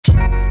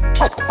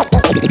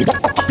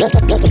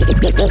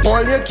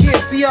All your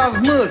kids, you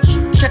have merch.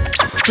 Check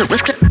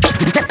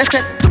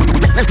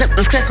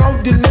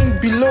out the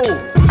link below.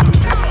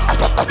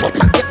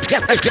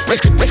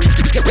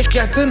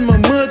 Getting my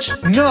merch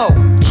now.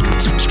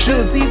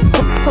 Jerseys,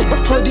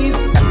 hoodies,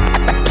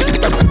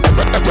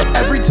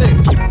 everything.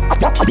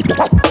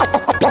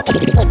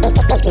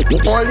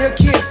 All your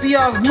kids, you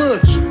have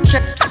merch.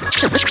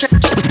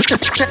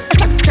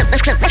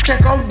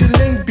 Check out the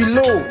link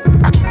below.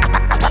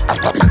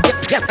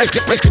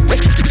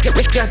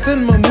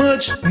 Getting my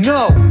merch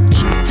now.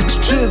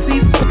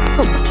 Jerseys,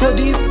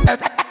 hoodies,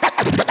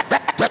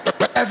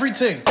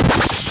 everything.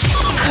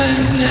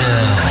 And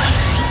now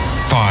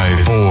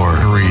 5, 4,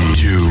 3,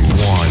 2,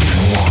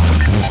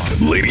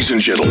 1. Ladies and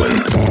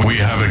gentlemen, we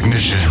have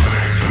ignition.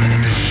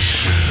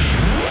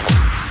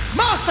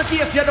 Master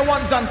Case, you're the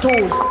ones on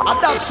toes. A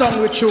that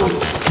song we chose.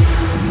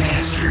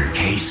 Master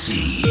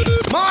KC.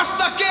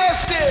 Master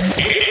Case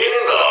In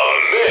the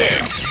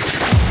mix.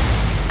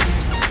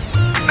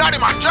 Daddy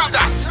man, drop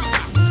that.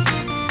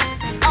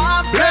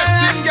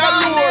 Blessing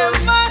galore.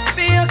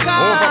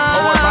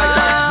 Overpowered by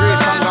God's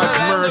grace and God's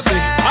mercy.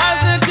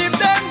 Positive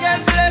them get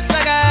blessed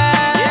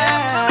again.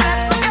 Yes,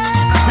 blessed again.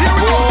 Here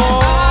we go.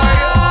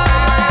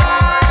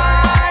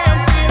 I am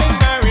feeling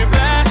very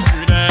blessed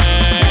today.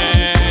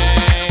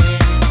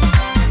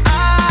 I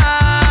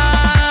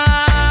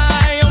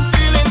am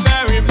feeling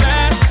very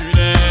blessed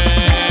today.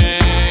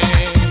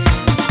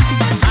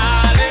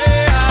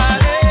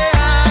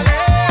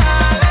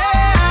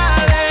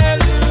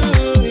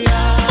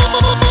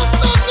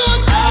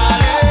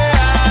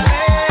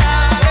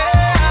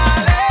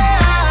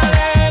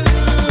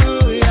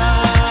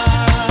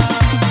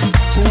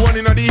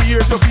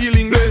 You're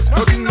feeling blessed.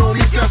 Nothing no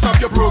means can stop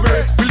your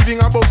progress. We're living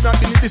above, not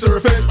beneath the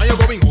surface. And you're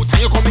going out and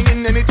you're coming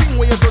in. Anything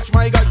when you touch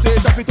my God,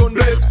 take off it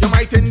unblessed. You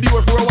might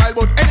endure for a while,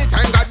 but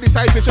anytime God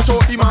decides to shut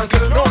out the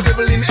mantle, no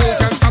devil in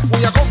hell can stop when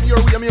you come your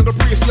way. I'm going to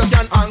praise you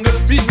can angle.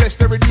 Being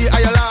blessed every day,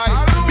 I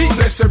alive. Being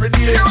blessed every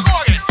day. Here we go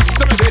again.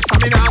 Some of this, I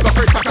mean, I go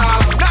fret at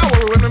all. Now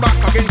we're running back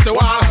against the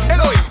wall.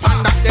 Elohim,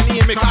 pan that, the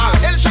name me call.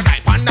 El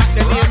Shaddai, pan that,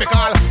 the name me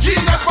call.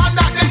 Jesus, pan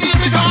that, the name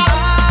me call.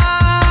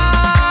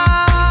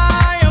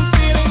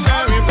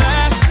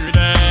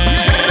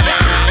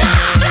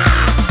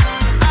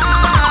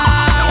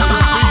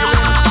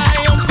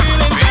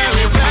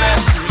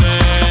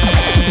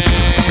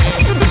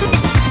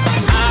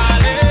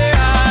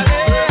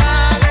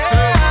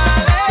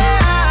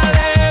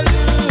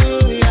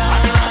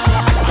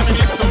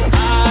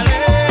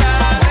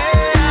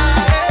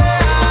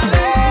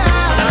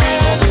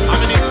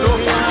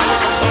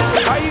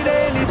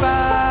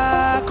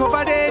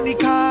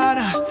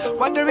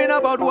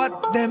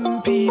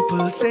 Them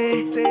people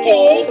say,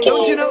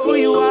 don't you know who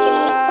you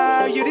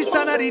are? You're the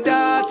son of the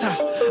daughter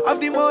of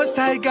the Most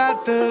High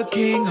God, the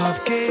King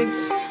of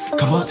Kings.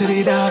 Come out to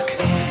the dark,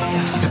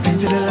 step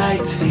into the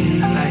light,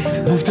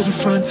 move to the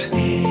front,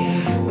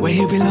 where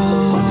you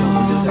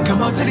belong.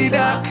 Come out to the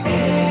dark,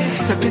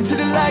 step into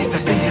the light,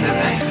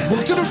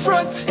 move to the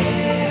front,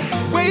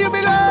 where you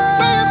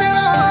belong.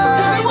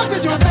 Tell me what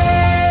is your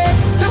fate?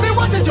 Tell me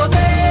what is your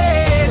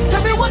fate?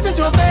 Tell me what is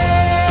your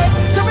fate?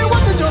 Tell me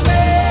what is your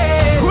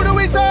fate? Who do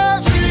we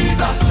serve?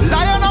 Jesus.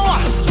 Lion or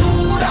what?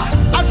 Judah.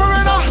 Alpha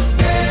and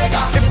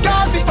Omega. If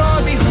God before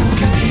me, who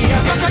can be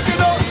against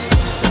me?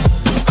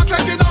 Act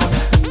like you know.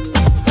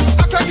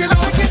 Act like you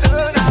know. Act like you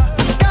know.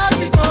 If God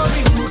before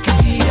me, who can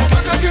be against me?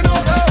 Act like you know.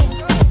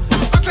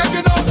 Act like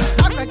you know.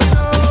 Act like you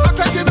know. Act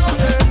like you know.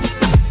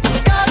 If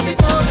God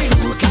before me,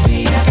 who can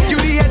be against me?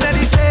 You the head and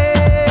the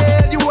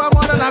tail. You are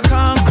more than a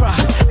conqueror.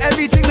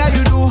 Everything that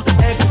you do,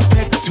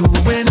 expect to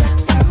win.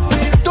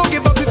 Don't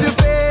give up if you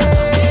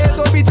fail.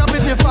 Don't beat up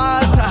if you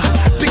falter.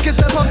 Pick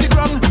yourself off the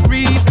ground,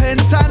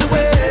 repent and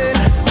wait.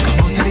 Come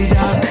out to the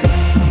dark,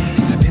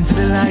 step into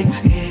the light,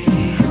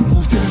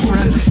 move to the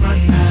front,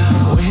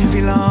 where you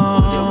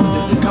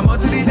belong. Come out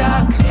to the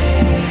dark,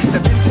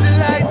 step into the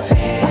light,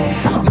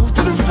 move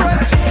to the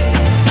front,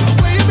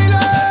 where you belong.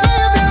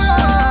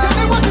 Tell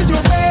me what is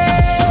your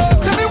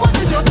fate? Tell me what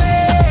is your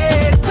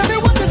fate? Tell me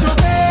what is your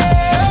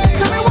fate?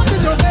 Tell me what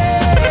is your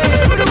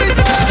fate? Who do we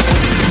serve?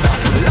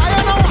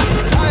 Lion or what?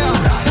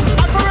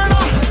 Alpha and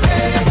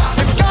Omega.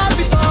 If God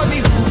before me,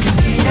 who can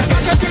be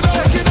against me?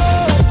 Act like you know.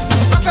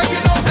 Act like you know. Act like you know. If God before me, who can be against me? Act like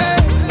you know.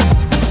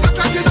 Act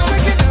like you know. Act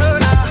like you know.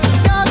 If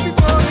God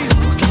before me,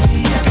 who can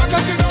be against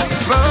me?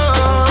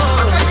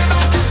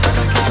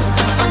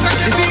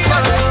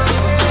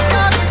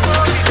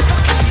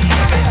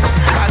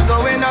 I'm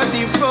going on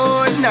the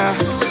road now.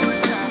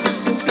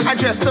 I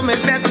dressed to my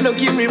best,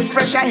 looking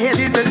refreshed. I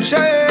headed to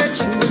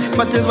church,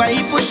 but is why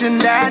he pushing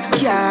that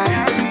car.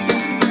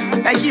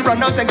 Like he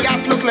run out of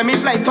gas, look, let me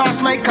fly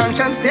past my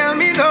conscience. Tell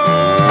me no.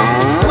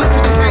 Put to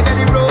the side of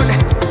the road,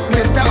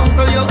 Mr.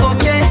 Uncle, you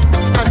okay?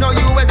 I know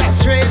you was a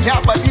stranger,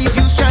 but leave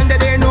you stranded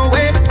there, no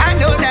way. I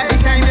know that the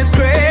time is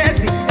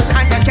crazy,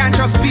 and I can't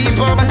trust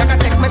people, but I can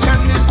take my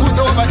chances, good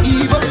over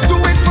evil. Do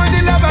it for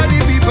the love of the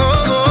people.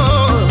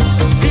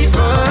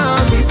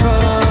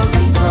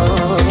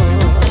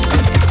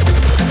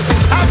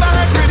 I've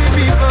heard for the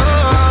people.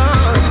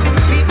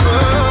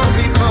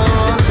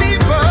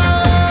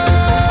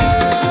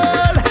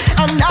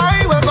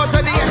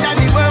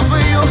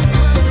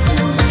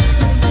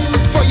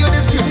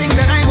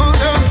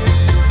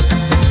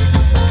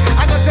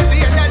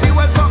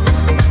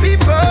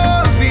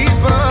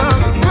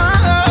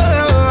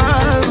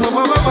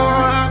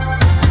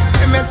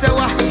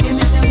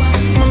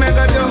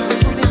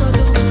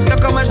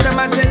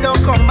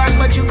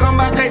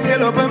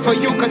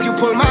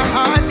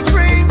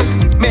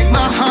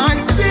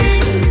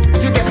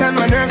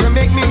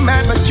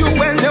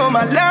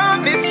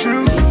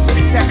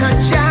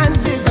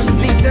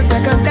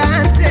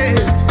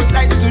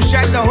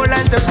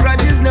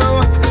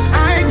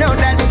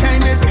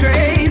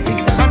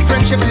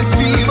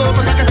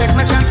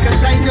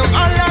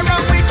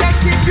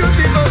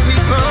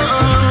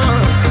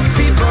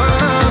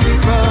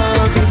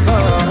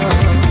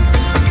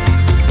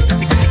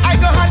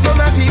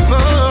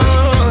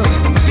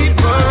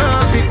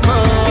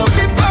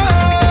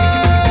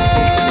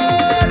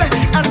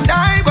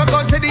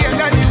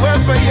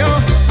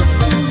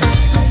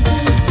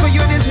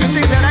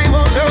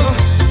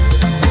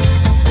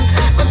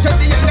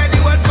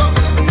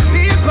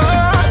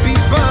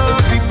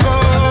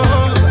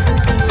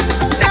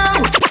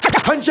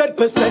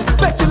 100%.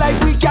 Bet your life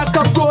we can't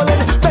stop rolling.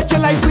 Bet your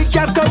life we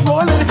can't stop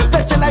rolling.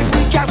 Bet your life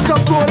we can't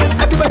stop rolling.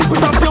 Everybody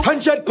put up your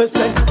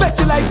 100%. Bet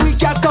your life we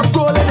can't stop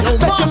rolling.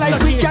 Bet your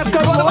life we can't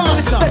stop rolling.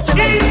 Bet your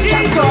life we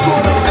can't stop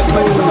rolling.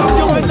 Everybody put up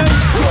your 100%.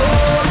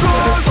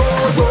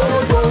 Roll.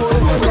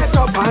 Get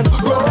up and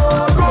roll.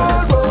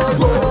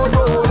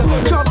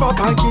 Jump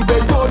up and keep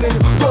it rolling.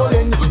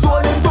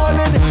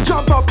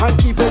 Jump up and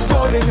keep it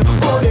rolling.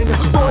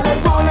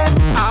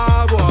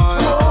 Ah boy.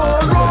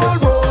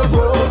 Roll.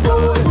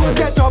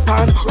 Get up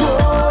and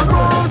roll.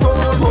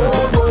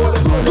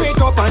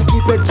 Wake up and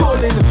keep it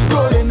rolling.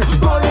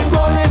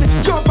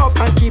 Jump up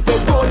and keep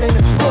it rolling.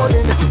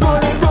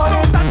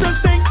 Start to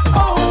sing. Oh,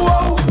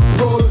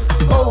 roll.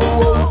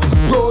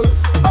 Roll.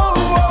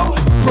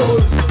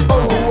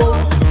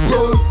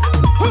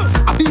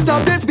 I beat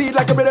up this beat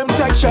like a rhythm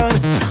section.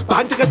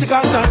 Bang ticka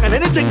and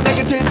anything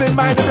negative in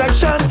my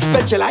direction.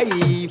 Bet your life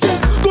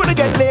is gonna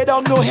get laid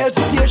on, no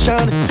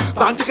hesitation.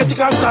 Bang ticka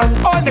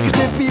all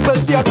negative people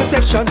stay out the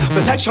section.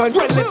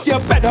 Well, if you're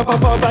fed up of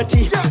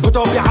poverty, put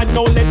up your hand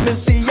now, let me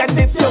see. And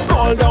if you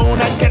fall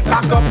down and get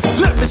back up,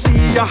 let me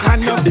see your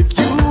hand up. If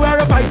you are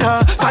a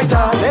fighter,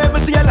 let me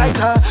see a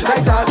lighter.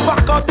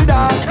 Spark up the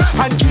dark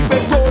and keep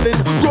it rolling.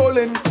 Roll.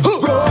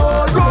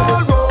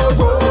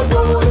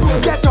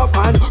 Get up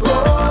and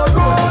roll.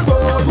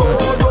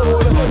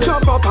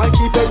 Jump up and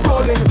keep it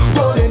rolling.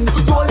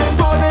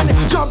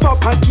 Jump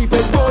up and keep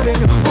it rolling.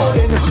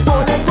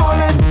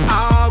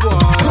 Ah boy.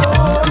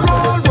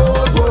 Roll.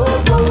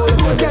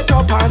 Get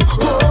up and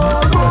roll.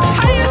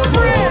 Highest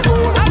praise.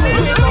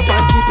 Wake up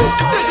and keep it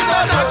rolling.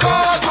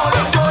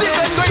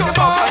 Jump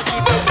up and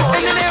keep it rolling.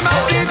 In the name of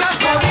Jesus,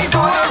 we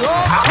do the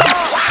roll.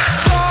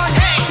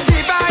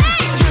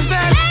 Divine,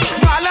 Joseph,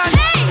 Marlon,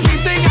 we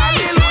sing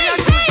hallelujah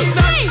to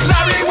Jesus.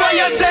 Larry, what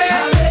you say?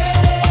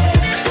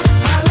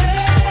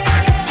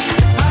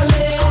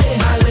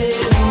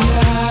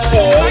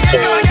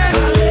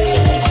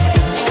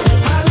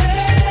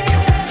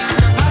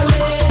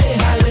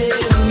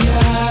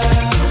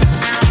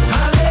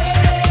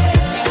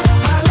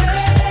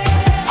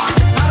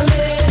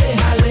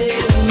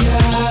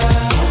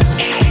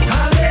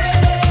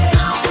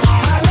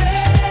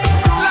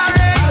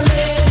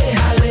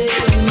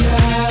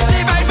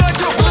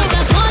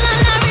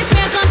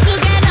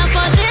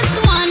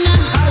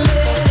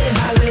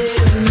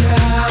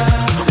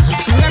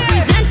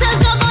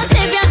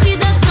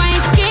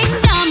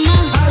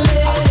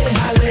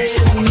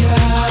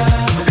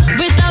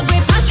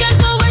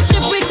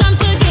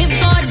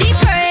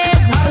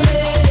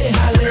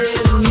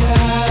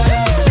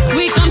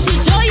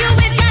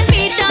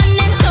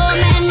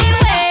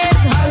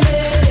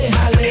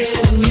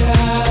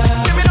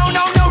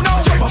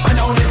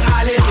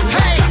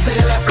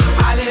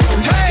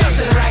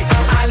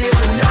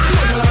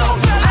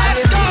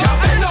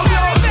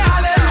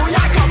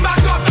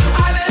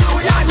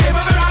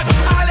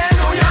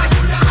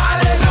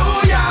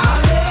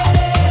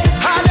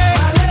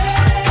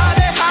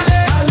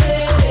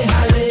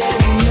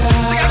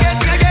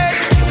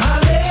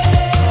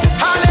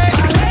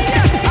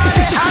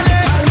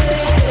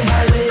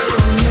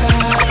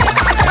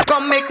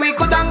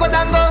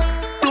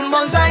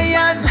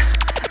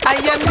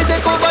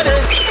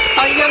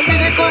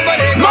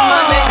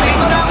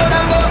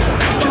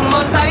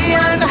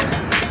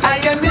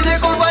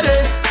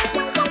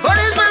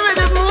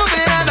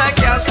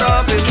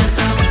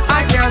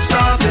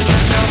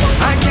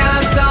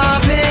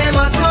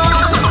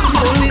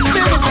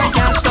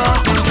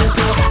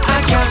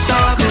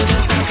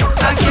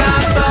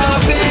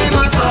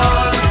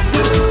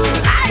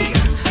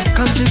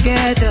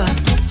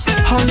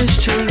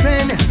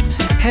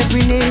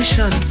 Every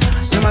nation,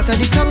 no matter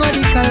the tongue or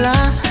the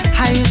color,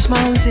 highest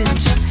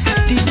mountains,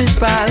 deepest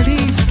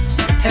valleys.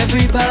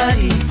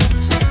 Everybody,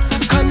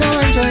 come now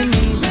and join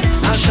me.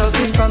 I'll shout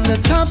it from the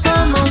top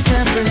of Mount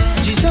Everest.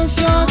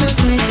 Jesus, you're the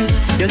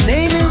greatest. Your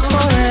name is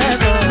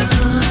forever.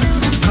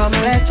 Come,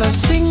 let us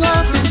sing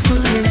of His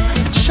goodness.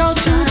 Shout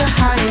to the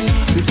highest.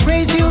 We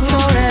praise You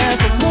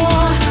forever.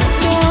 More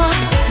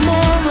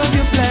of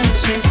Your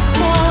blessings,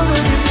 more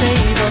of Your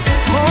favor,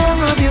 more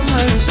of Your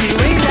mercy.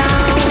 Rain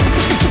down.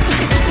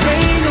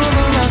 Rain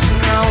over us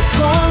now,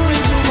 pour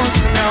into us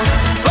now.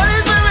 Holy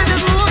Spirit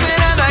is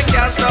moving and I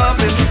can't stop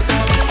Him.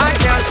 I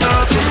can't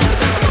stop Him.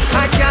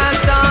 I can't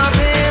stop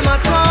Him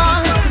at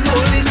all.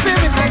 Holy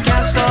Spirit, I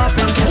can't stop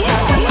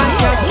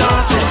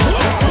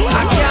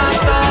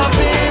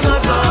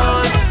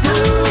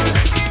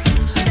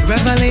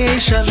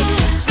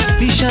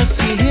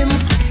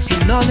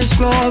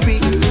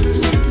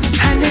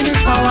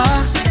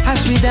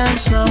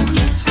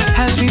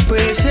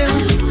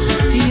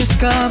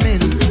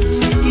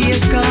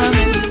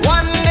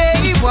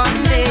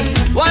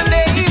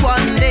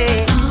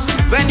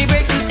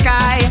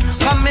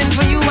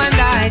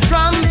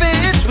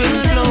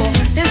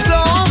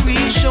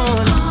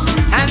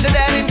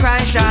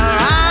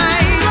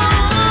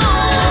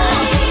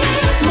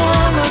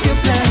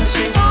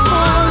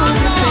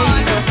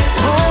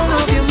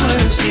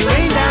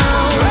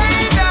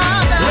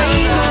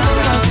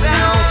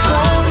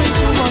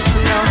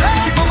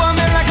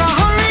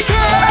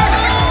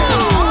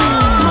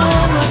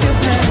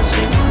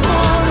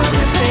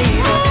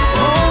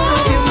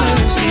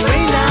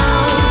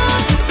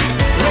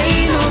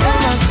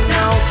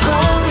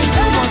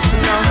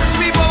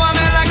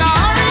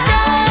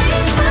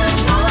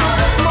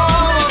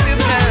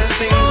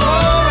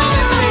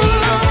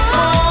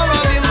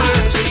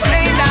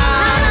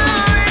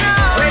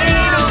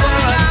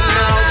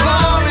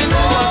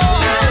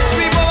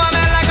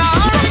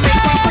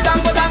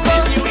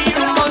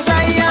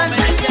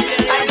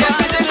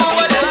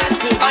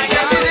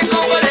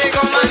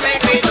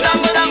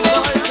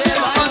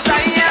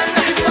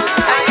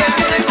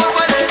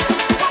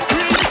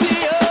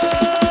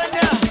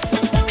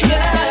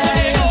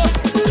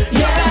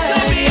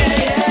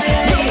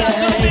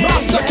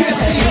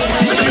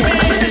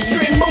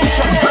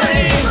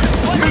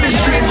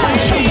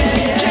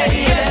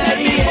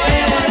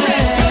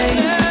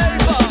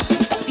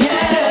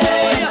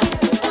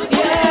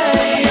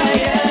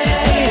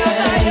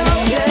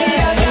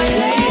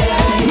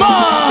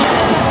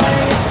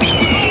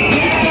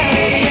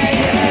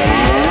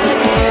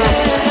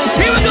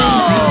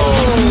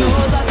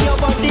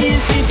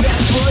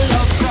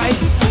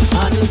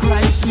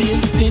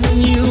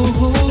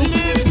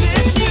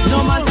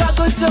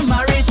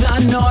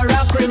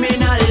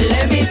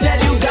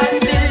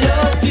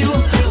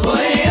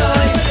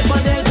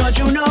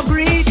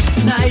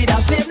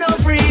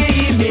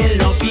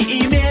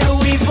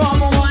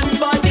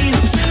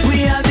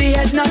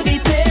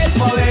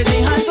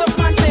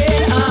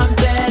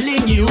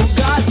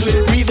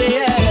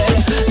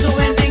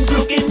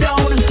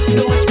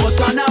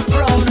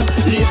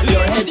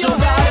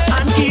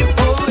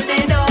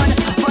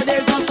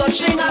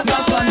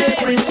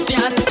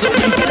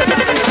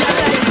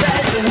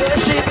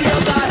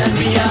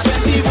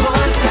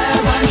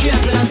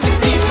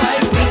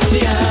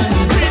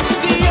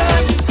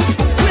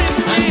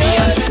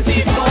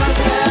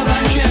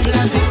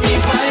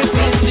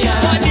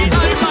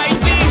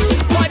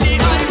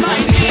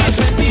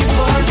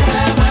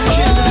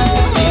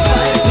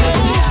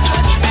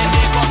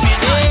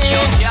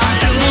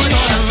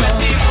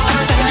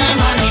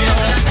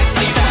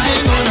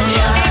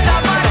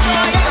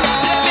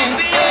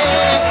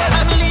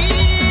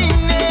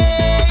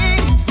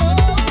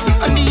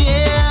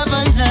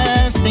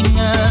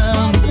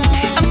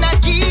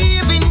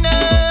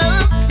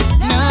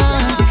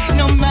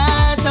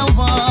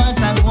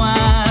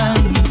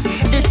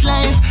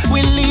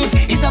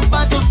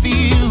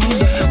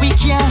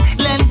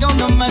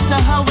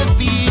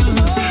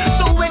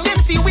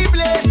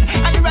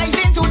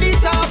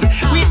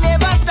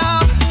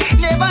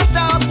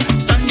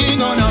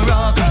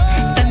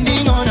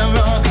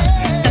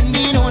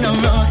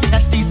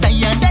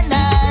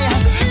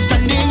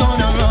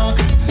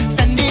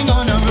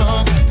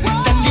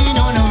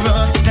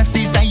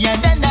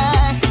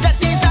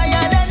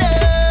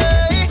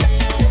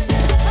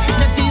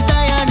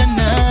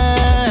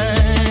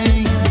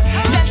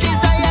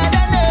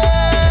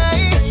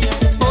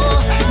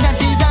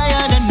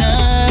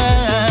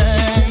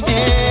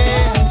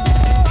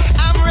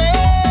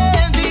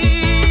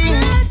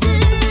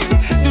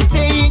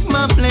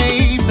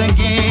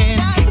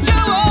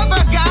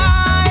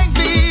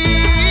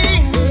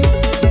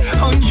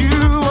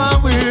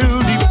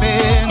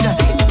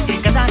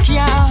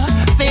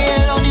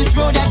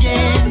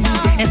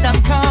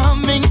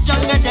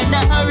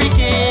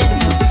hurricane.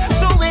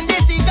 So when they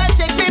see God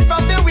take me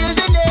from the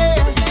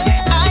wilderness,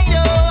 I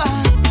know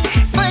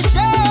for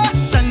sure.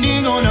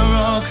 Standing on a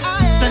rock,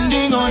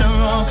 standing on a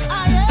rock,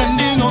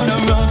 standing on a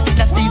rock.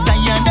 That is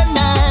higher than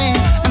I.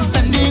 I'm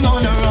standing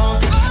on a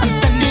rock, I'm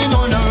standing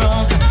on a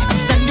rock, I'm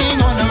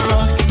standing on a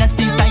rock. That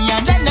is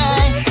higher than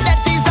I. That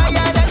is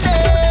higher than I.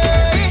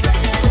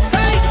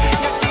 Hey,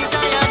 that is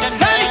higher than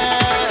I.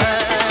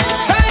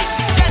 Hey,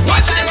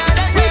 Watch this.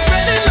 We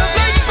spreading love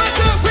like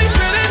butter. We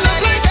spreading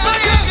love like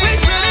butter. We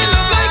spreading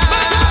love like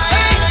butter.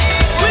 Hey,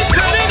 we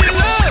spreading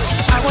love.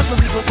 I want the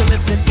people to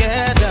live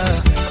together.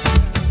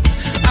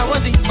 I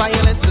want the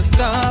violence to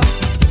stop.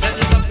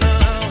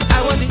 I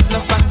want the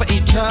love back for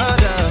each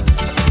other.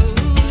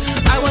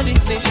 I want the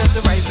nation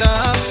to rise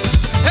up.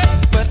 Hey,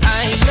 but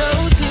I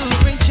know to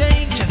bring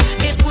change,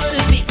 it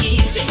wouldn't be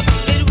easy.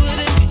 It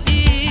wouldn't be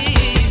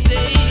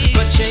easy.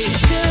 But change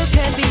still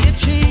can be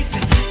achieved,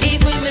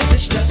 even if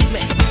it's just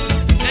me.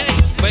 Hey,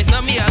 but it's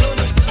not me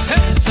alone.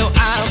 Hey, so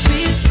I'll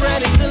be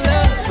spreading the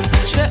love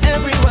to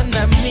everyone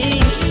I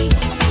meet.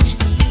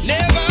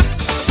 Never.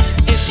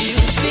 If you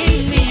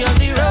see me on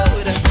the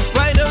road,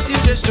 why don't you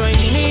just join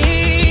me?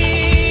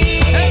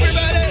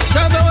 Everybody,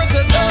 'cause I want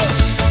to go,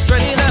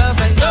 spreading love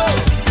and go,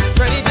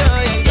 spreading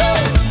joy and go,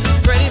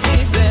 spreading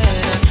peace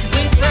and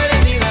we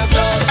spreading the love,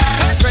 go,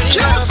 spreading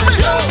love and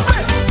go,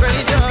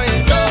 spreading joy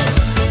and go,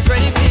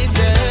 spreading peace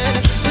and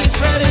we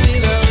spreading the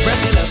love, spread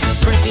the love,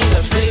 spread the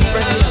love, say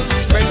spread the love,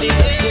 spread the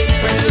love, say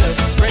spread the love,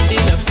 spread the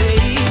love, say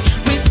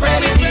we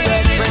spreading the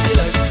love, spread the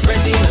love,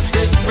 spread the love,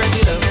 say spread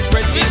the love,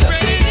 spread the love,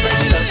 say spread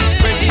the love,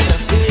 spread the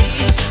love, say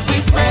we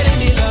spreading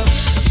the love.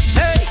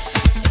 Hey,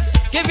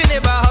 give your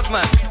neighbor a hug,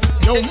 man.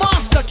 Yo,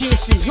 Master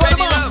KC, you're the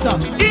master.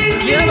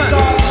 Yeah, man.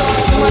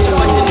 Too much of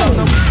fighting down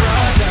on my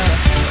brother.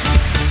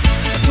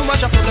 Too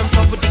much of problem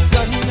solved with the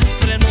gun.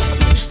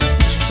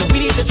 So we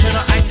need to turn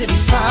our eyes to the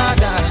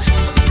Father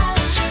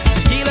to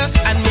heal us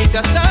and make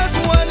us as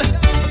one.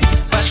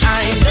 But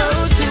I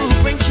know to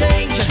bring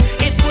change,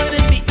 it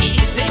wouldn't be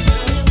easy.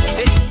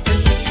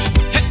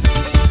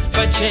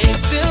 But change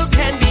still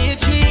can be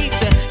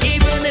achieved,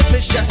 even if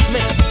it's just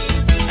me.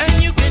 And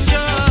you can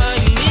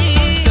join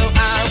me. So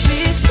I'll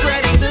be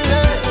spreading the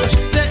love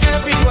to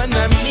everyone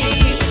I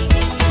meet.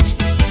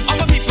 All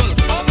my people,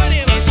 all my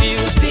neighbors. If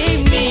you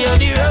see me on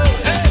the road,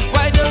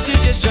 why don't you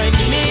just join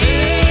me?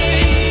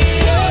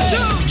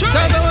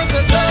 'Cause I want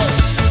to go,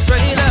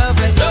 spreading love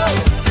and go,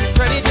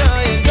 spreading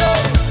joy and go,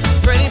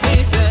 spreading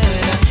peace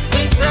and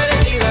we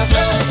spreading the love,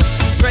 go,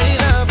 spreading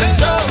love and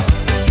go,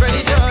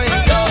 spreading joy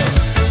and go,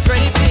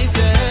 spreading peace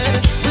and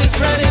we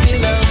spreading the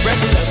love, spread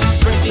the love,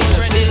 spread the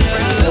love, say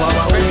spread the love,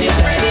 spread the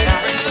love, say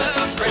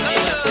spread the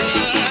love, say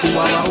we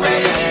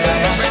spreading the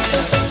love, spread the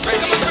love, spread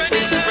the love,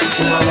 say spread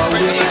the love,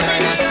 spread the love,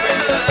 say spread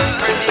the love,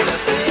 spread the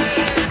love, say.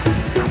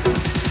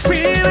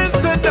 Feeling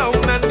so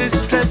down and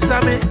distress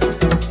on me.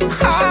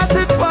 Heart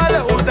it fall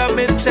out of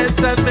me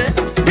chest on me.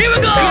 Here we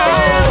go.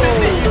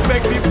 Believe,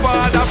 make me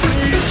Father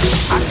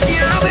please. I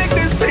can't make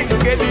this thing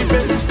get the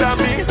best of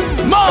me.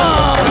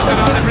 Sister,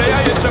 now the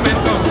player instrument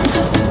come.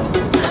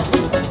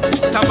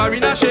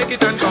 Tambourine shake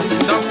it and come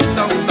down,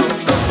 down, down,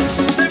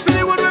 down.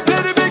 Symphony when we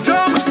play the big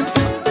drum.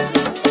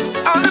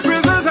 All the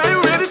prisoners, are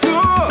you ready to?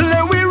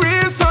 Let we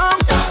raise some.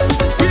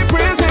 We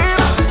praise him.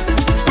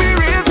 We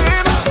raise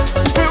him.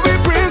 When we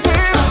praise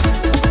him.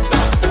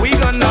 We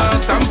gonna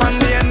stamp on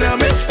the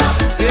enemy.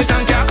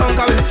 Satan can't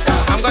conquer me.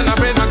 I'm gonna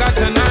praise my God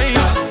tonight.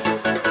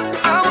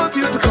 I want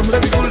you to come,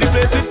 let me fill the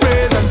place with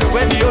praise. And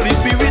when the Holy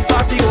Spirit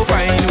pass, he go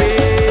find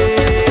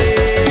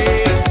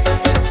way.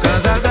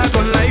 'Cause I got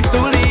one life to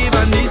live,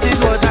 and this is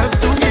what I have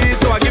to give.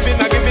 So I give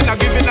in, I give in, I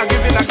give in, I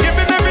give in, I give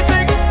in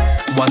everything.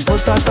 One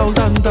put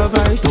 1,000 to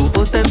fight, two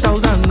put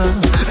 10,000.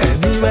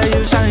 Anywhere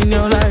you shine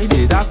your light,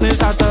 the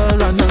darkness at the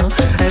run.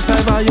 If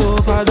ever you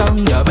fall down,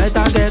 you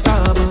better get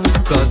up.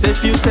 'Cause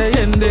if you stay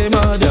in the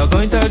mud, you're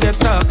going to get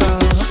stuck.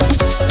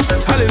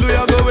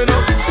 Hallelujah going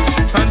up,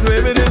 hands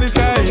waving in the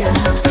sky.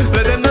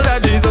 Let them know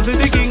that Jesus is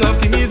the King of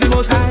Kings, he's the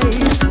most high.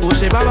 Oh,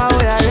 Shebaba, oh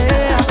yeah,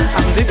 yeah.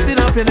 I'm lifting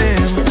up your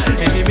name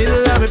in the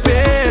middle of my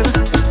pain.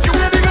 You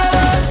ready, go?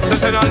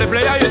 Sister, now the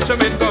player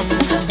instrument come.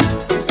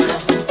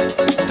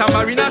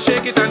 Tambourine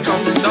shake it and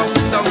come down,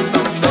 down,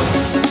 down, down.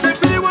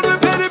 Symphony when we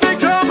play the big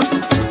drum.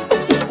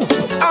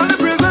 All the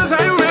prisoners,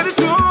 are you ready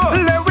to?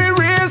 Let we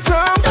raise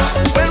some.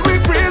 When we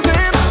praise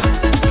him,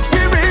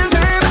 we raise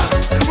him.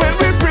 When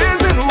we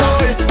praise him,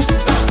 boy.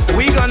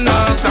 We gonna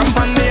stamp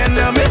on the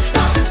enemy.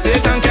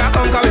 Satan can't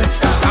conquer me.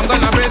 I'm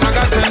gonna praise my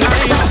God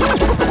tonight.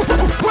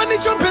 When the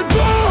trumpet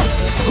blow,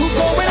 who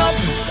going up?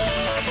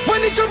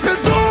 When the trumpet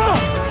blow,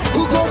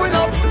 who going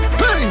up?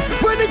 Hey,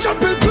 when the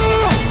trumpet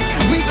blow,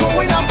 we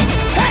going up.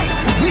 Hey,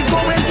 we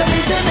going to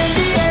meet him in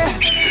the air,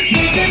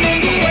 meet him in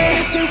the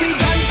air. See we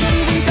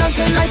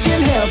dancing like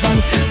in heaven.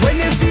 When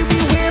you see we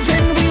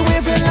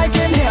waving like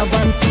in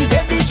heaven.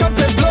 Heavy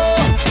trumpet blow,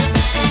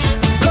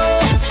 blow,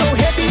 so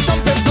heavy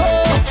trumpet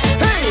blow.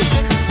 Hey,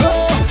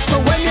 blow, so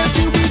when you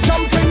see we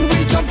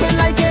jumping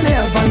like in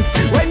heaven.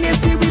 When you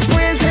see we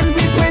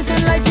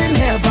praising like in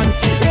heaven.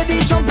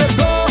 Heavy trumpet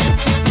blow,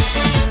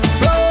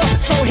 blow,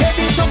 so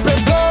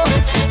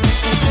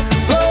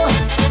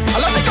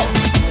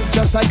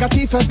like a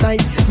thief at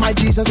night. My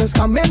Jesus is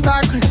coming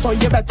back, so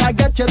you better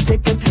get your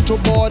ticket to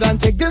board and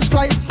take this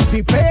flight.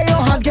 Prepare your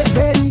heart, get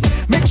ready.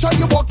 Make sure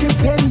you're walking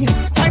steady.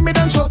 Time it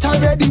and short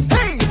already.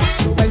 Hey!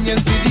 So when you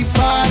see the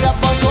fire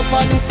pass up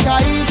on the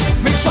sky,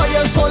 make sure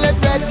your soul is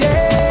ready.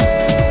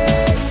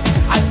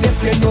 And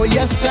if you know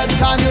you're set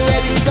and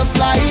ready to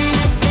fly,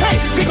 hey,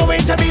 we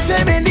going to meet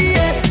him in the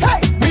air.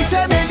 Hey, meet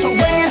him in the air. So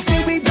when you see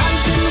we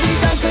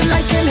dancing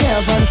like in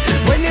heaven.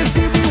 When you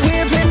see we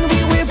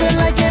waving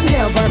like in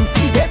heaven.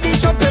 Heavy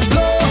trumpet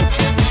blow,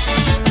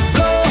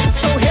 blow.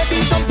 So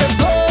heavy trumpet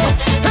blow,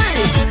 hey,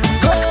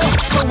 go.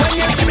 So when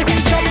you see we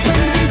jumping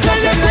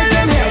like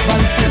in heaven.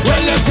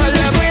 When you see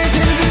we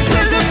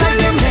praising like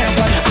in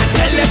heaven.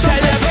 I tell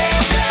you,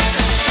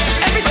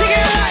 everything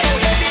is so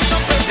heavy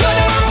trumpet blow.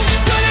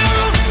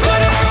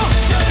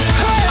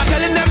 I'm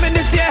telling them in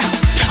this year,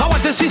 I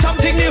want to see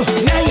something new.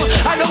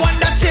 I don't want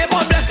that same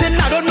old blessing.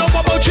 I don't know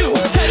about you.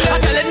 I'm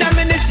telling them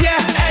in this year,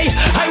 hey,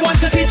 I want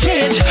to see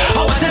change.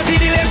 I want to see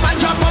the left man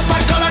jump up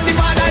and call on the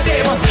Father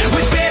name.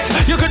 With faith,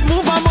 you could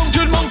move a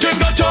mountain,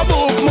 got to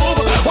move.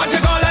 Once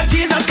you call on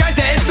Jesus Christ,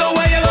 there is no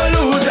way you're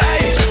gonna lose.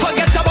 Hey,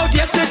 forget about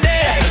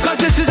yesterday, cause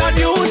this is a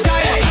new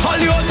time. All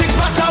the old things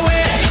pass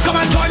away. Come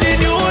and join the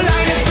new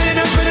line. It's spinning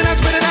and spinning and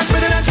spinning and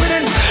spinning and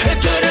spinning. It's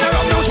turning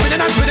around now,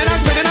 spinning and spinning and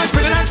spinning and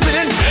spinning and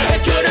spinning.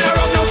 It's turning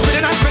around now,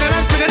 spinning and spinning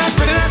and spinning and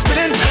spinning and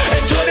spinning.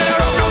 It's turning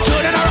around now,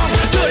 turning around.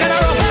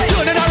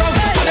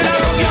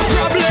 Your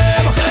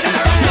problem,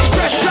 your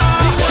pressure,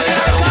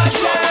 your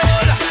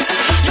control,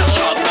 your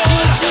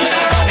struggles.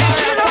 In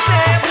Jesus'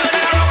 name,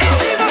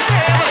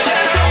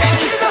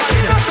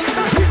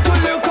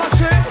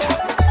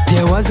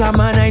 there was a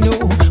man I knew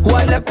who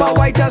had leper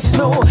white as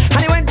snow, and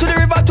he went to the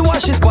river to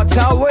wash his spots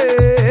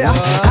away.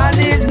 And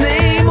his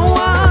name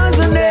was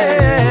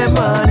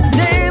Naaman.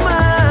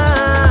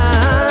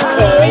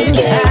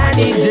 And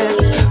he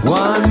dipped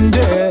one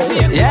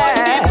day,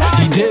 yeah.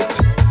 He dipped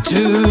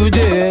 2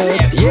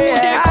 days,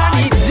 yeah. And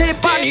he dip.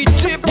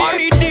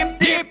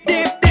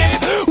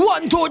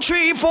 1, 2,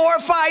 3, 4,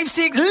 5,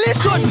 6.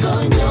 Listen.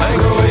 I'm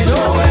going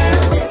nowhere.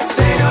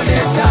 Staying on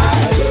this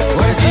side.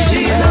 Wanna see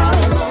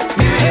Jesus?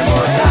 Me with the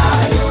Most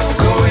High.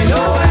 Going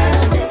nowhere.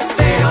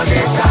 Staying on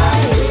this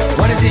side.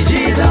 Wanna see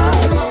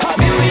Jesus?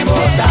 Me with the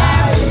Most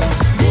High.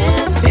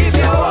 If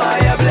you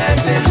want your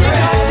blessing,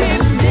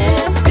 friend.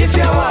 If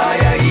you want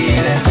your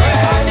healing,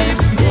 friend.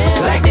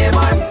 Like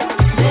Naaman.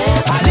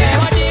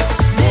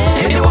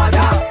 In the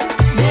water.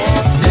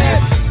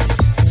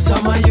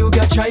 Some of you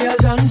got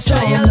trials and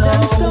storms.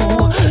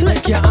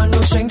 Like you're on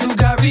no strength to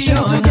carry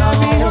on.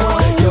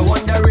 You're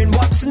wondering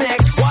what's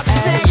next.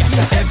 Yes,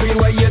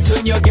 everywhere you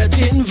turn, you're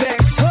getting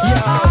vexed.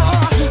 Yeah.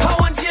 I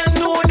want you to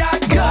know that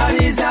God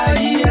is a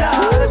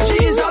healer.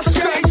 Jesus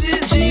Christ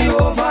is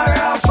Jehovah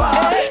Rapha.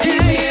 He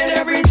made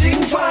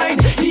everything fine.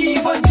 He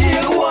even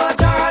take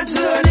water and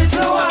turn it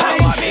to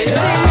wine.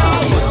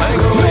 I'm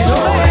going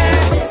nowhere.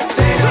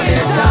 Stay on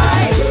this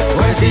side.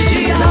 When see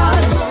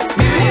Jesus,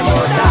 me with the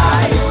Most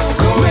High.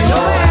 Going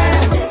nowhere.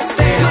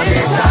 Stay on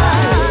this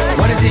side.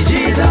 Wanna see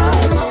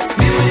Jesus,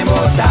 me with the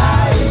Most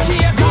High.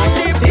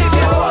 If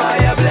you want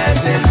your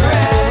blessing,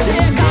 friend.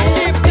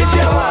 If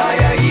you want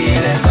your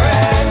healing,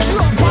 friend.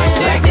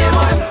 Like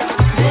Naaman.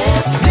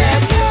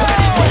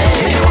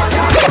 In the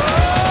water.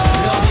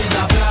 Love is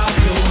a flock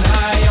flown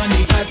high on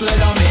the castle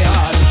of my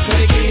heart. For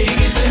the king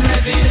is in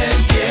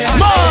residence, yeah.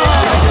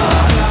 Love is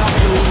a flock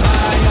flown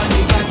high on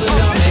the castle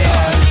of my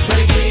heart. For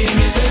the king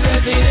is in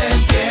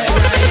residence, yeah.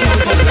 Right now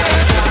the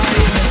black cloud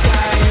in the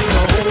sky, you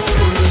know,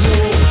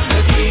 overlow.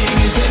 The king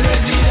is in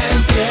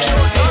residence, yeah.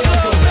 Right now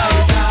so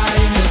bright high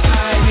in the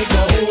sky, we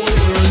go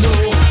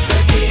overlow. The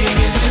king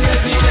is in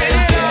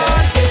residence,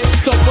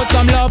 yeah. So put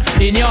some love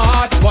in your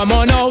heart, come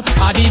on out.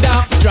 Adida,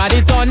 trod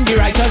it on the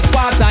righteous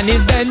path, and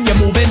is then you're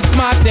moving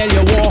smart. Tell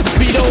you what,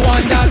 we don't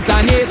want that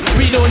sanity.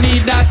 We don't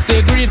need that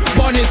cigarette.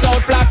 Burn it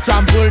out flat,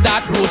 trample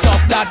that, root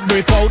up that,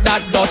 break out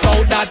that, dust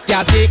out that,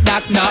 can't take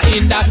that, not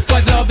in that.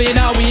 Cause love in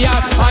how we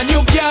have, and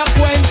you can't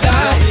quench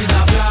that. Love is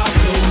a flock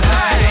flown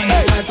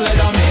high, castle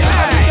on me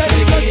heart.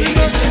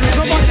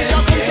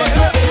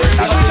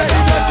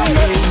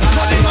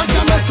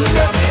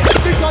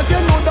 Because you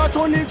know that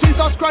only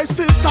Jesus Christ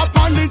sits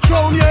upon the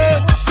throne,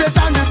 yeah.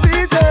 Satan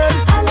defeated.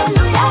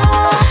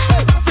 Hallelujah.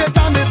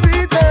 Satan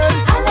defeated.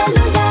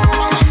 Hallelujah.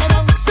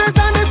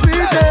 Satan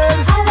defeated.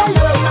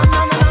 Hallelujah.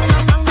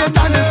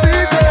 Satan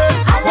defeated.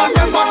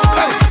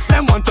 Hallelujah.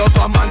 Them want to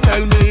come and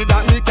tell me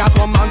that me can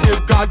come and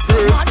give God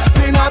praise.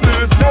 In a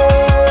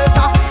business,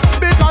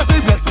 because he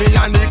bless me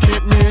and he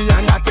keep me,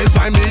 and that is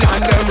why me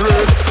and them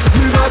raise.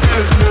 In a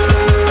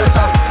business,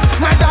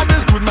 my God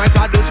is good, my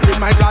God is great,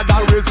 my God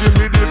always give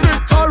me the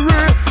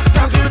victory.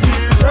 Thank you,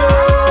 Jesus.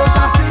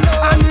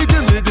 And he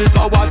give me the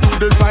power to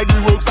destroy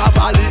the works of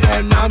all the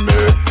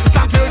enemy.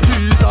 Thank you,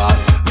 Jesus.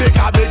 Make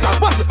a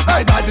what?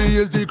 My daddy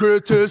is the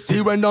greatest.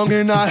 He went down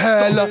in a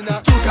hell,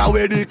 took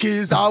away the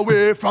keys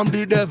away from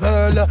the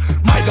devil.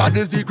 My God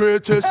is the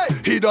greatest.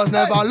 He does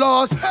never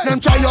lost. Them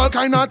try all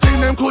kind of thing,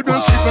 them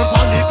couldn't keep him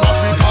on the cross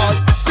because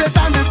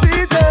Satan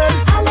defeated.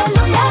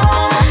 Hallelujah.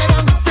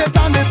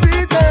 Satan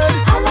defeated.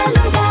 Hallelujah.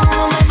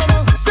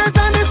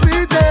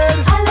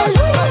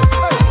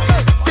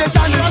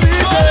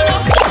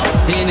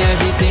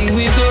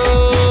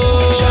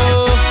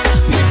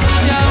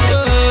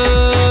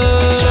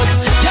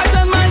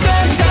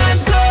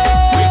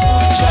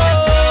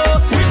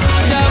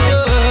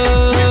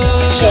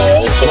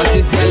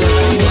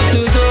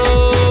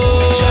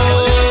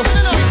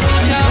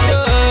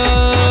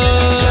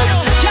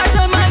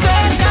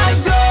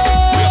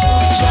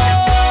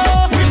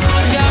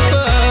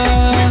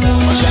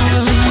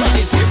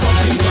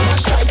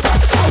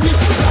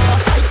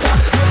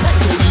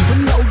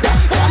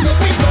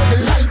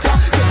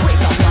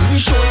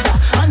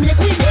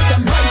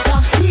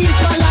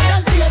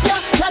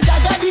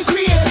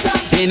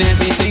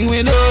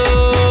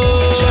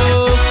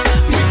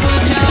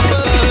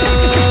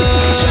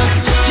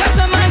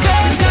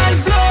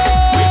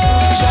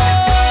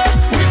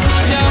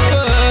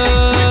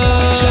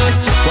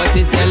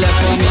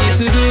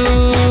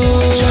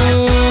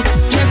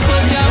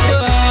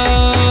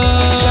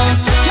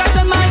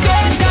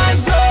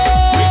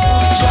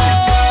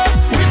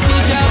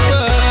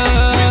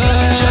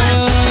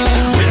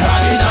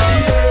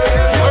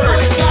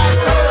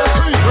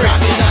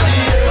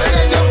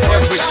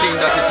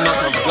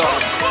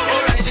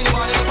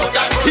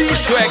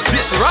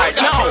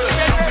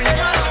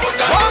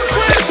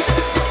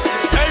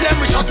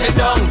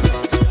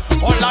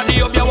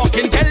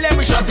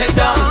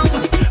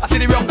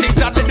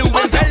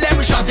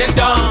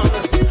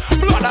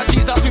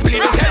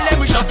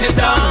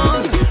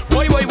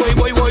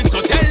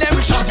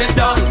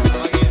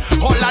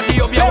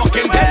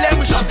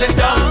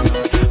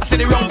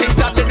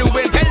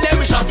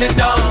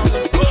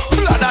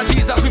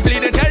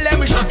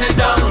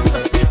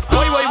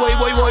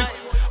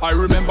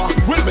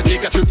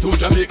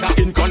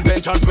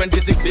 John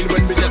 26 feel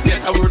when we just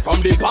get a word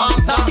from the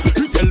pastor.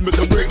 He tell me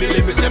to break the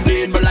limits and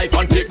day in my life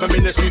and take my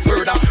ministry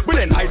further. But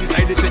then I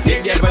decided to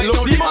take the advice.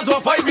 Look, demons will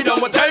fight me down,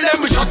 but tell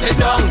them we shut it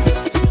down.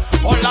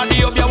 All of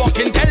the up you're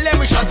walking, tell them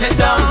we shut it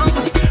down.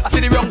 I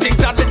see the wrong things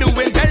that they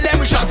doing, tell them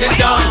we shut it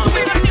down.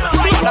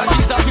 All of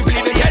Jesus we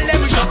believe in, tell them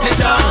we shut it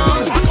down.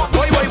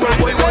 Boy.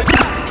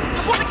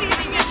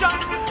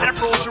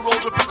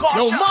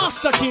 Yo,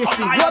 Master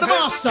KC, you're the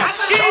master.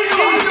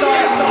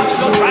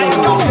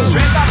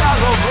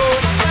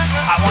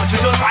 I want you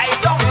to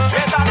drive down the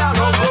straight and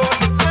narrow road.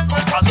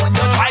 Cause when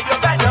you drive, you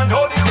better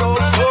know the road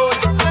good.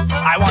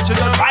 I want you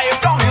to drive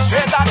down the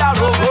straight and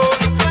narrow road.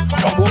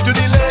 Don't move to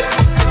the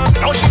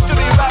left, don't shift to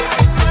the right.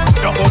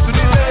 Don't go to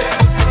the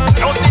left,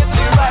 don't stay to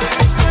the right.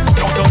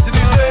 Don't go to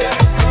the left,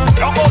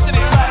 don't go to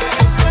the right.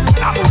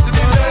 Now move to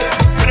the left,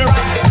 to the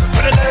right,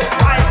 to the left,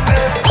 right,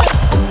 left.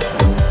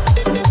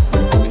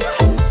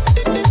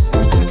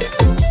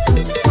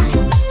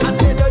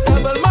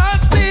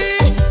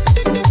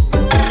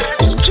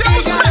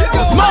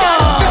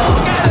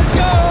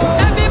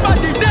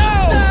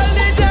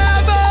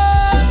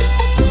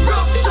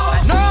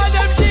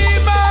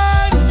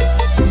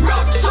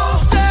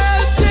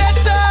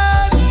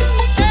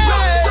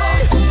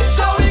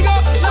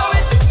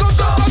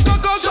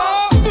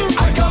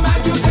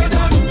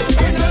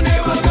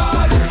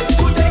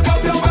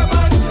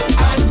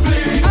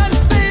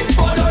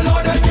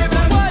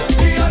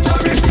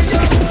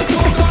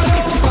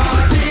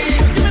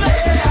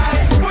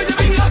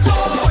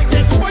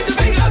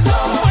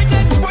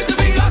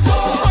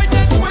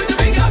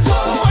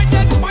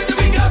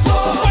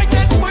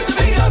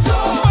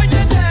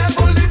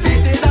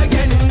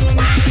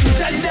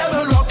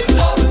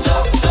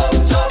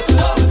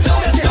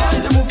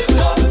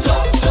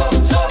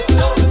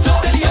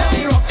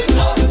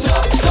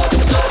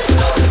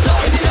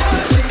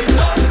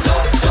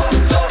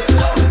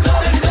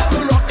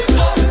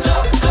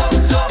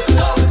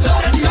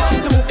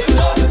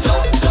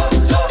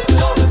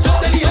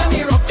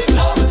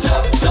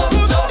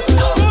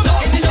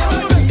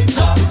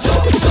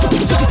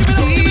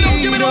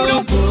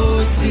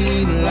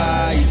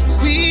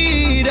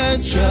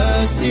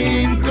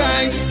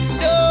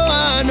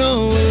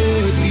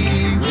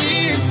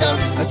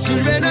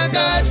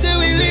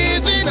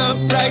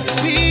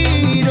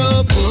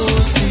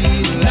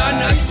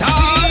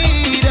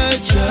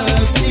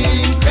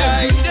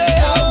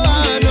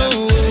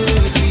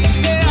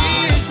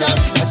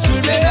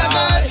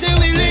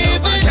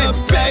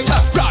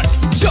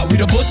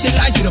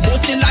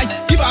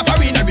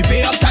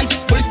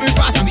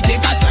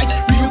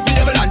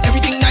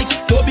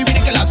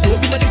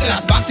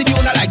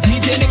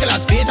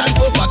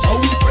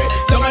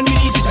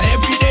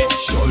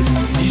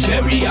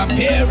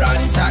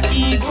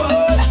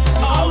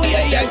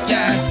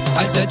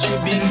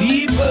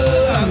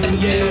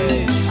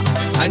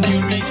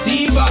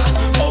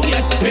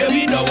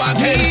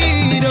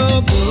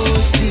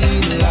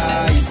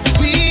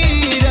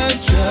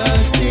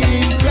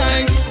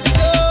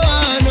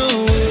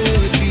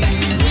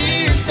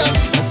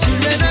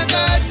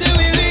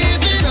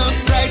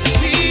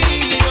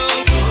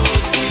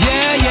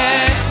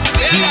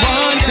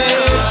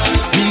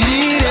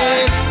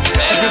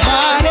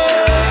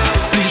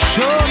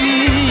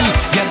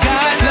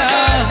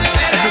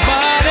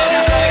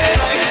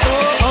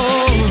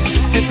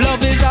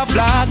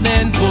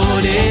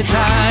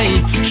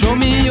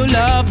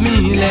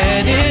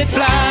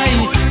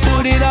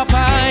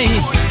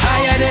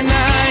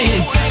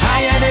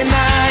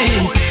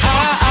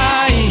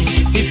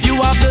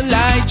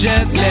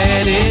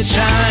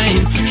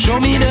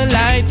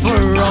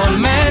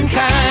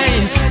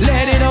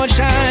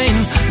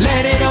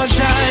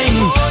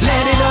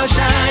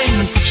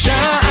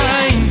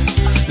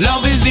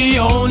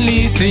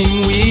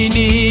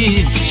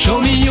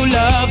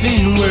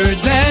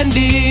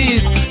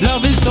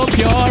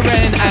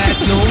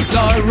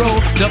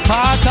 The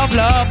path of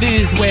love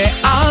is where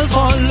I'll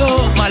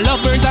follow. My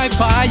love burns like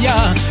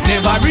fire,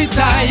 never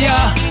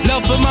retire.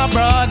 Love for my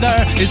brother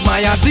is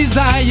my heart's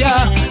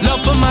desire. Love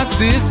for my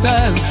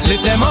sisters,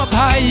 lift them up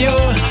higher.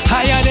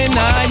 Higher than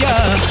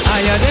higher,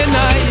 higher than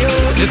higher.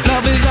 If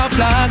love is a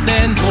flag,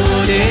 then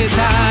hold it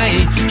high.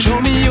 Show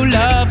me you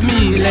love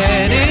me,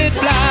 let it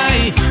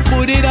fly.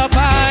 Put it up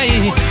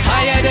high,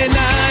 higher than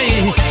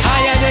high,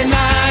 higher than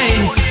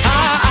high,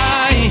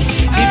 high.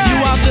 If you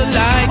have the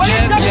light,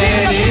 just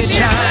let it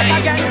shine.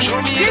 Show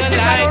me the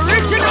light,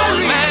 all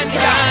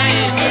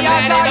mankind.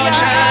 Let it all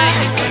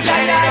shine,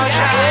 let it all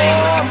shine.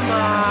 Oh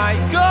my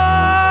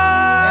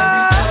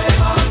God,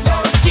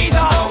 Jesus,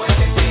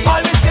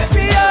 always lift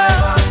me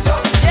up.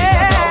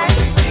 Yeah,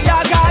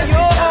 y'all got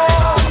you.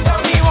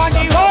 Me want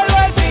the whole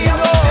world to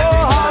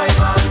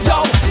know.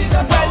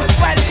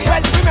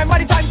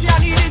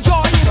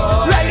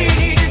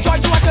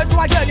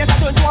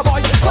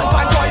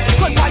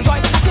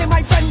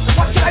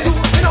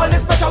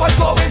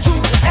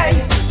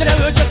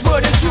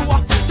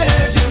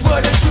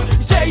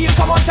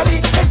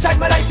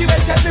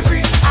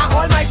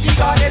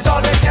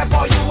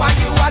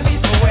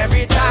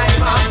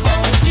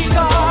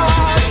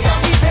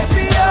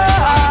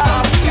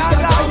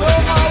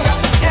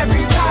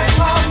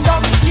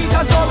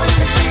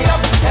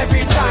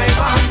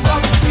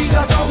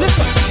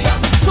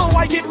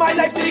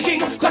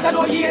 Cause I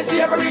know he is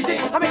the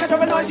everything. I make a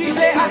trouble noise, he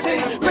play and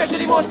sing. Praise to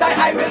the most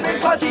I will bring.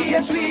 Cause he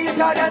is sweeter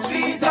than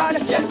sweeter.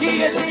 Yes,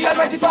 he is the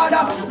Almighty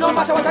Father. No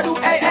matter what I do,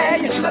 hey,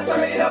 hey, Jesus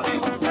already love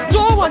you.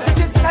 Don't want to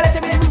sit, I let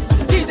him in.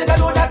 Jesus, I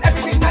know that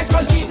everything nice.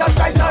 Cause Jesus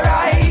Christ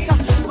alright.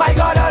 My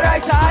God,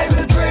 alright, I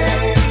will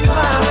praise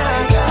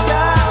my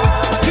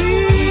God.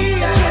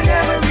 Each and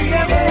every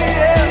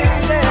day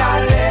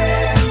I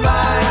live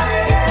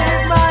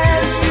my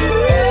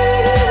excuse.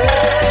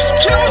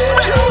 Excuse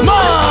me,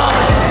 man.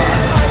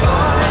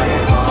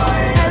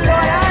 And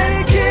all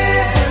I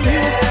give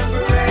you,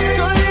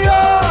 cause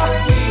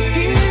he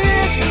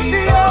is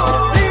the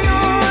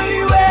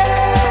only way.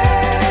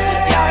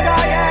 Yeah,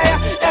 God,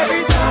 yeah.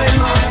 Every time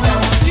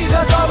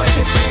Jesus always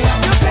pick me up,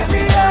 you pick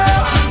me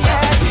up.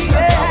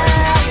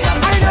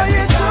 I know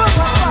you took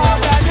my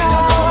father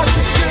now.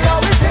 You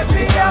always pick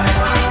me up.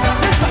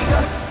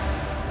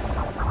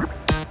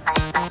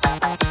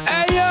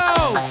 Hey yo,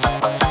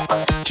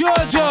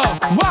 Jojo,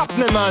 Wap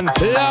me, man.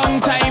 long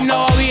time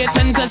now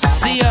waiting to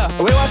see ya.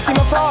 We want to see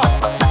my for?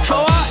 For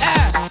what?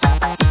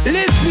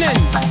 Listening.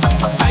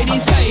 I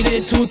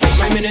decided to take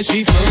my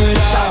ministry further.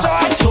 That's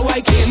right. So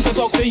I came to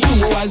talk to you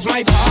as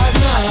my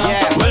partner.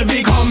 Yeah. Well,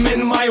 we come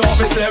in my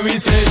office, let me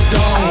sit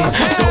down.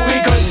 So we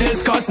could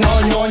discuss now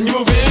your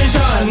new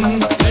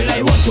vision. Well,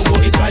 I want to go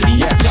Italy,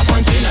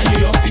 Japan, Spain, and New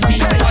York City.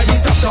 Why we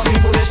stop talking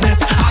foolishness?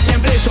 Half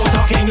them place don't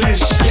talk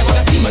English. Yeah, but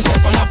I see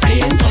myself on a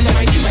plane. Sometimes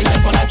I see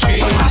myself on a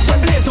train. Half them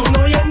place don't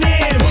know your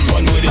name. But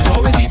one word is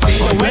always the same.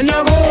 So when you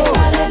go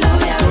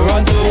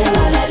Toronto,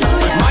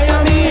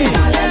 Miami,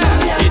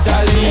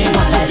 Italy,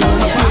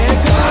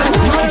 Pakistan,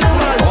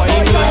 or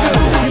England,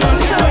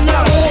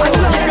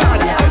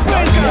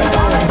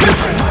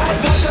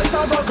 There's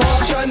some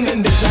corruption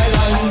in this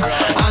island,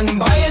 and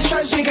by his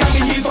stripes we can be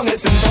healed from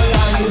this sinful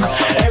land.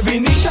 Every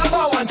knee shall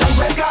bow and tongue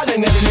praise God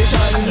in every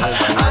nation.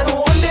 And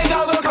one day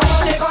God will come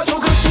and take our true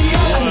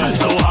Christians.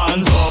 So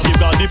hands up, you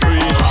got the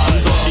praise.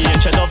 Hands up, the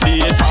ancient of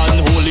days, and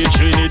Holy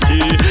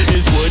Trinity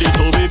is worthy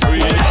to be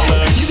praised.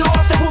 You don't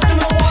have to prove to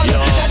no one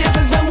that your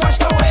sins been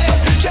washed away.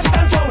 Just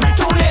stand firm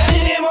today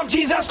in the name of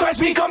Jesus Christ.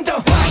 We come to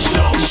bash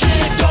down,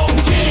 shake down,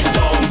 take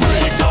down,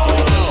 break down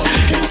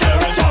his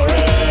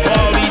territory.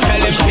 oh, we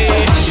tell him, say,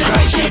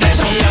 Christ, he bless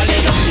me, Ali.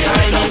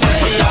 Time, he bless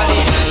me, Ali.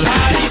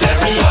 God, he bless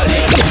me, Ali.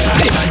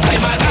 Time and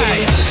time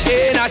again.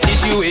 In a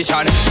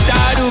situation,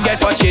 start to get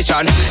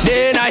frustration.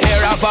 Then I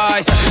hear a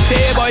voice,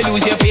 say, boy,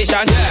 lose your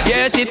patience.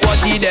 Yes, it was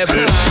the devil,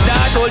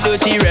 that old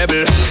dirty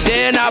rebel.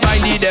 Then I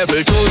bind the devil,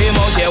 throw him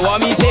out, hear what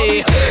me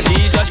say.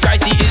 Jesus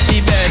Christ, he is the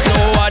best. No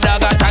other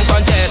God can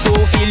contest. No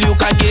feel you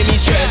can give me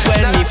stress.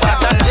 When me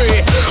fast and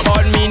pray,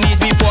 on me knees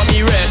before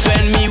me rest.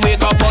 When me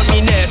wake up on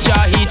me nest,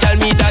 Jah, he tell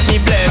me that me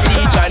bless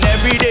each and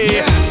every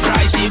day.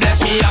 Christ, he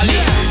bless me, Ali.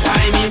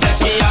 Time, he bless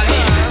me, Ali.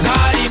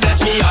 God, he bless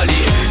me, Ali.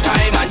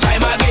 Time and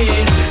time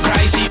again.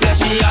 Christ, he bless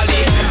me, Ali.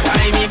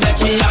 Time, he bless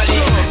me, Ali.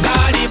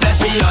 God, he bless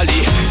me, Ali.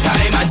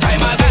 Time and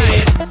time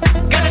again.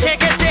 Gotta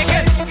take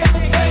it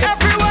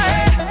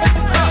everywhere.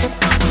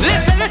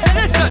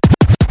 Listen.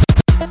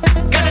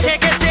 Gotta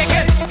take it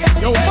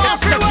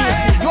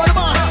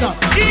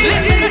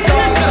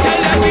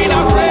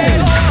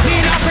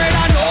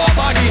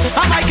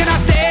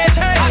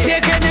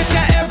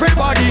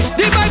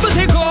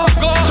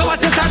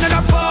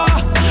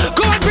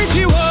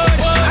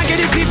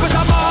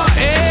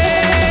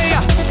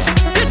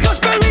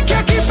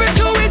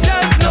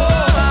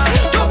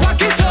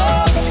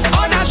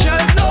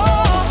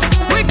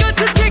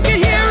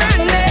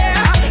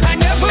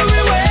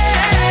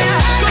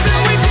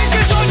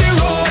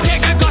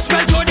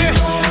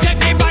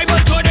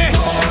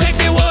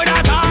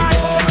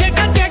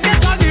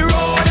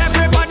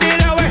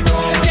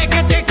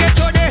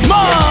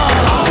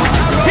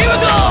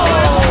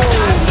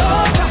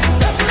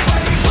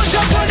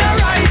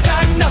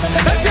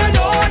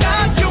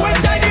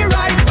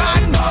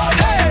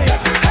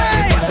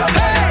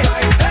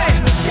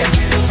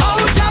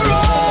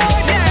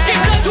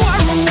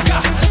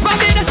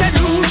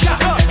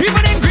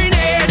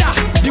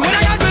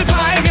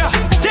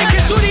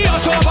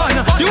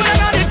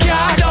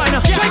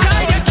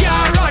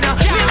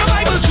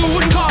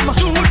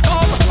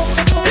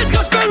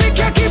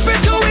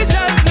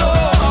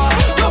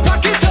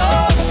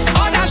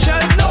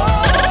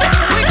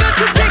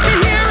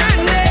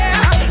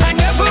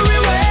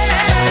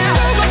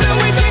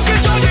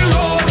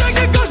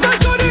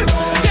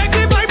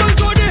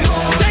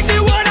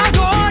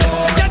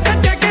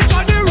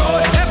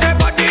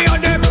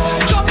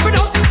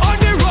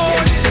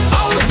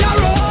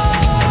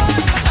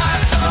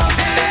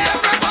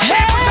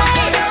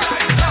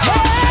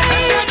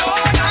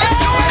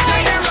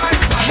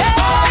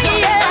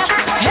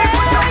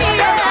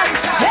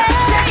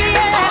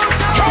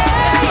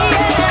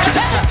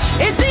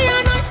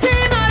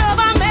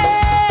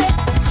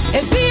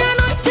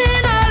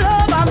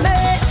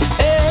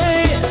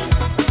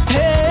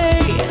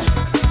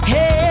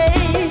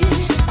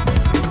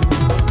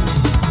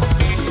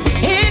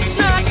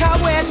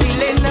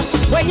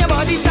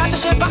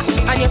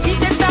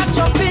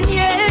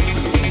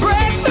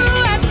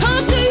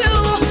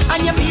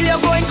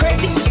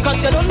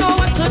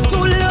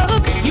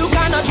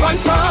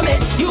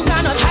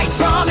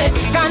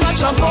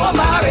jump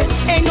over it.